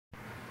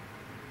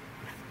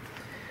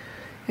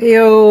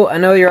Yo, I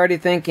know you're already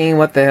thinking,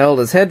 what the hell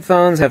does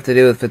headphones have to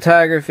do with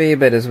photography?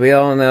 But as we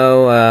all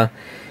know,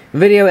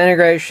 video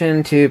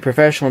integration to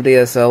professional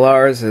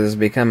DSLRs has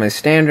become a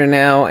standard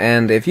now,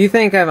 and if you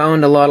think I've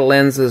owned a lot of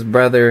lenses,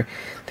 brother,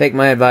 take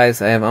my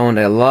advice, I have owned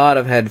a lot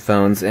of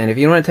headphones, and if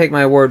you want to take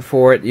my word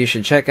for it, you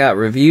should check out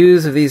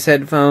reviews of these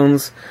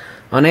headphones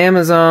on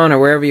Amazon or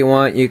wherever you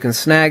want. You can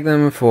snag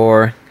them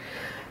for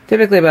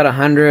typically about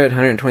 $100,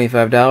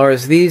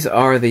 $125. These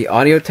are the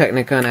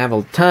Audio-Technica, and I have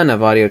a ton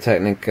of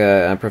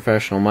Audio-Technica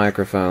professional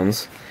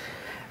microphones.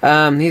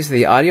 These are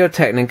the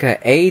Audio-Technica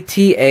ATH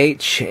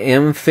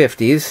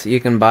M50s. You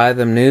can buy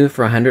them new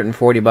for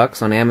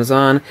 $140 on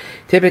Amazon.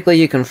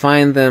 Typically, you can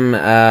find them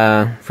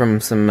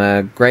from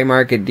some gray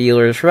market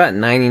dealers for about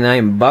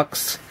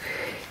 $99.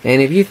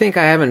 And if you think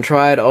I haven't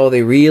tried all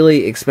the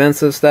really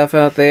expensive stuff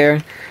out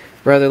there,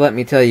 brother, let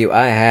me tell you,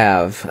 I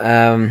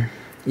have.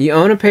 You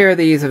own a pair of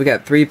these. I've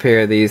got 3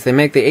 pair of these. They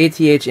make the ATH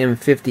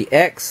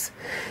M50X.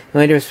 The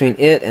only difference between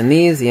it and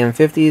these, the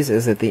M50s,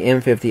 is that the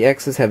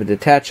M50Xs have a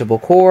detachable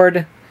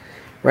cord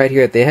right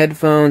here at the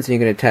headphones. And you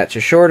can attach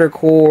a shorter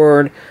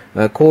cord,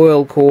 a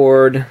coiled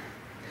cord.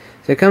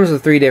 So it comes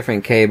with 3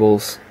 different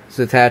cables. It's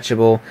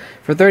detachable.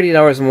 For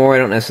 $30 more, I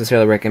don't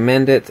necessarily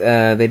recommend it.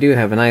 They do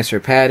have a nicer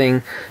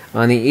padding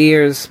on the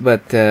ears,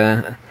 but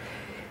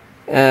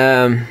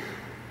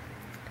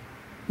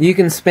you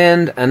can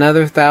spend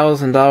another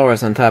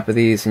 $1,000 on top of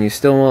these, and you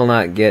still will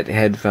not get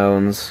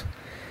headphones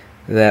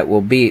that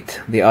will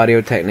beat the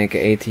Audio-Technica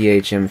ATH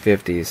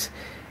M50s.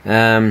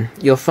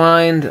 You'll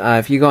find,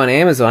 if you go on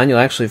Amazon, you'll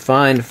actually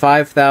find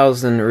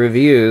 5,000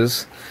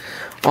 reviews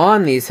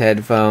on these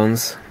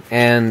headphones,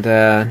 and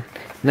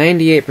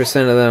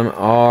 98% of them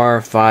are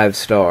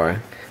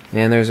 5-star.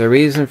 And there's a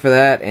reason for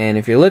that, and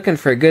if you're looking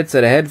for a good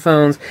set of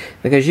headphones,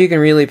 because you can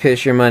really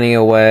piss your money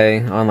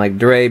away on like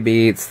Dre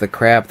Beats, the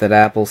crap that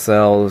Apple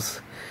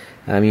sells.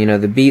 You know,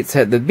 the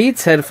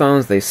Beats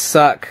headphones, they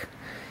suck.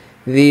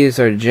 These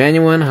are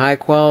genuine, high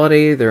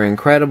quality, they're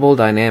incredible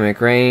dynamic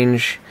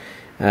range.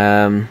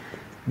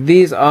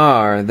 These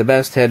are the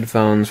best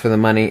headphones for the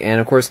money,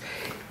 and of course,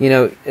 you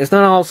know, it's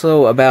not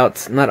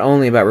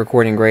only about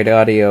recording great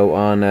audio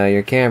on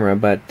your camera,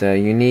 but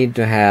you need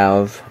to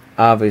have,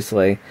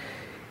 obviously,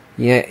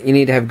 you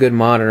need to have good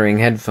monitoring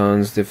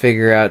headphones to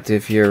figure out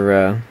if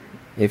your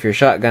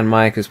shotgun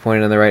mic is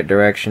pointed in the right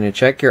direction. To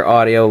check your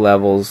audio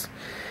levels,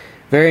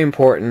 very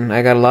important.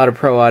 I got a lot of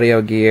pro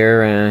audio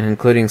gear,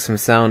 including some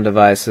sound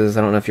devices.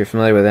 I don't know if you're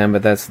familiar with them,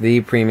 but that's the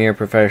premier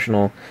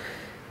professional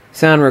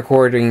sound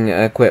recording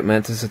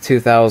equipment. It's a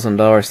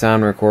 $2,000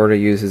 sound recorder.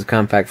 Uses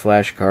compact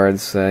flash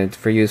cards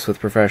for use with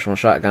professional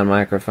shotgun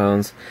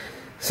microphones.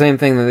 Same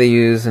thing that they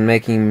use in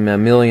making $1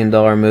 million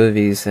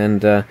movies.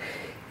 And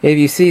if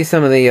you see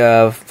some of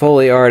the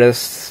Foley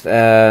artists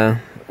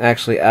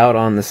actually out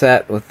on the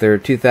set with their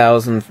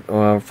 $2,000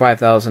 or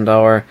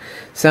 $5,000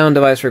 sound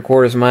device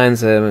recorders,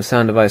 mine's a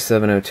Sound Device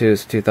 702,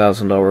 it's a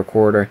 $2,000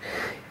 recorder.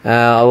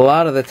 A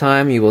lot of the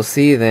time you will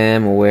see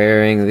them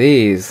wearing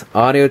these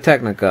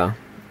Audio-Technica.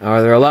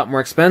 Are there a lot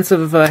more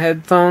expensive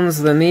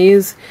headphones than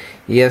these?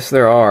 Yes,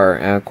 there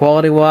are.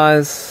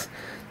 Quality-wise,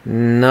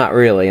 not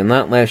really, and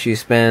not unless you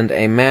spend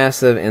a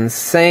massive,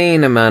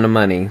 insane amount of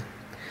money.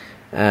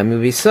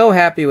 You'll be so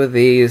happy with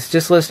these,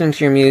 just listening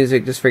to your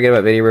music, just forget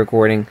about video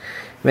recording.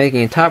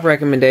 Making a top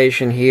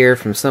recommendation here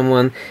from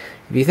someone.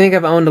 If you think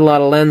I've owned a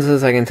lot of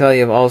lenses, I can tell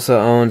you I've also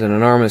owned an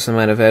enormous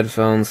amount of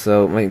headphones,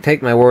 so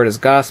take my word as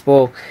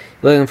gospel.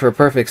 Looking for a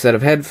perfect set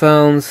of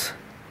headphones.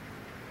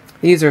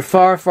 These are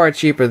far, far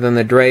cheaper than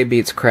the Dre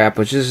Beats crap,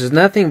 which is just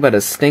nothing but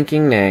a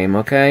stinking name,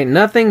 okay?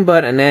 Nothing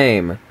but a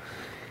name.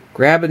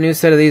 Grab a new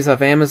set of these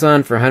off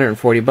Amazon for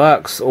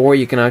 $140, or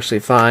you can actually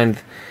find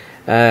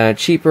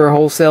cheaper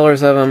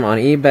wholesalers of them on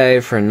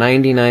eBay for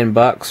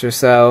 $99 or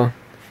so.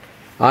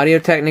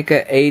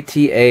 Audio-Technica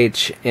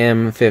ATH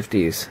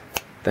M50s.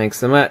 Thanks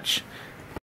so much.